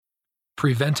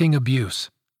Preventing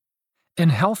abuse. In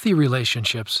healthy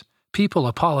relationships, people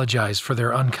apologize for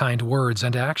their unkind words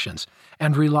and actions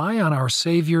and rely on our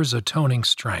Savior's atoning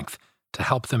strength to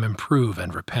help them improve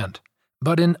and repent.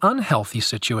 But in unhealthy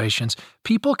situations,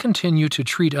 people continue to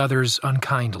treat others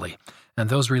unkindly,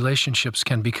 and those relationships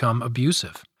can become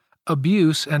abusive.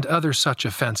 Abuse and other such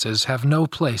offenses have no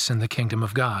place in the kingdom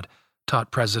of God, taught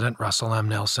President Russell M.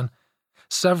 Nelson.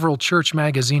 Several Church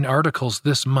Magazine articles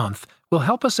this month will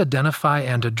help us identify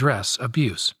and address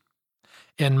abuse.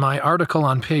 In my article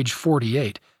on page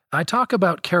 48, I talk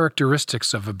about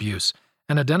characteristics of abuse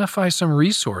and identify some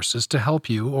resources to help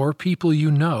you or people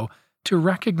you know to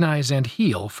recognize and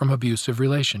heal from abusive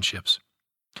relationships.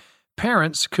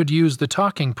 Parents could use the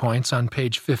talking points on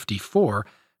page 54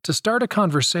 to start a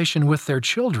conversation with their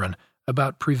children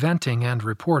about preventing and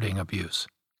reporting abuse.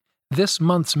 This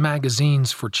month's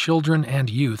magazines for children and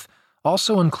youth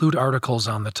also include articles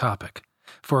on the topic.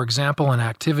 For example, an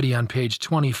activity on page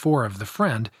 24 of The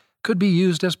Friend could be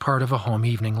used as part of a home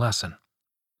evening lesson.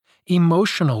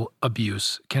 Emotional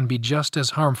abuse can be just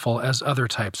as harmful as other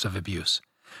types of abuse.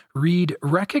 Read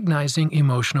Recognizing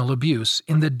Emotional Abuse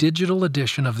in the digital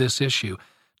edition of this issue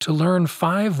to learn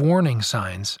 5 warning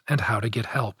signs and how to get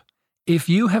help. If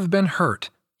you have been hurt,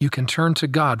 you can turn to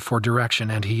God for direction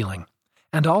and healing,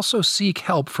 and also seek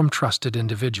help from trusted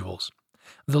individuals.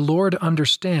 The Lord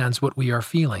understands what we are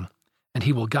feeling, and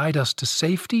He will guide us to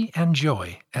safety and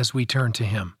joy as we turn to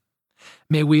Him.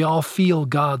 May we all feel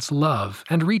God's love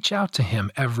and reach out to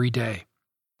Him every day.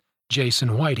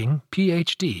 Jason Whiting,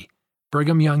 Ph.D.,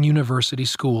 Brigham Young University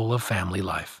School of Family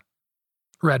Life.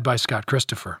 Read by Scott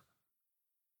Christopher.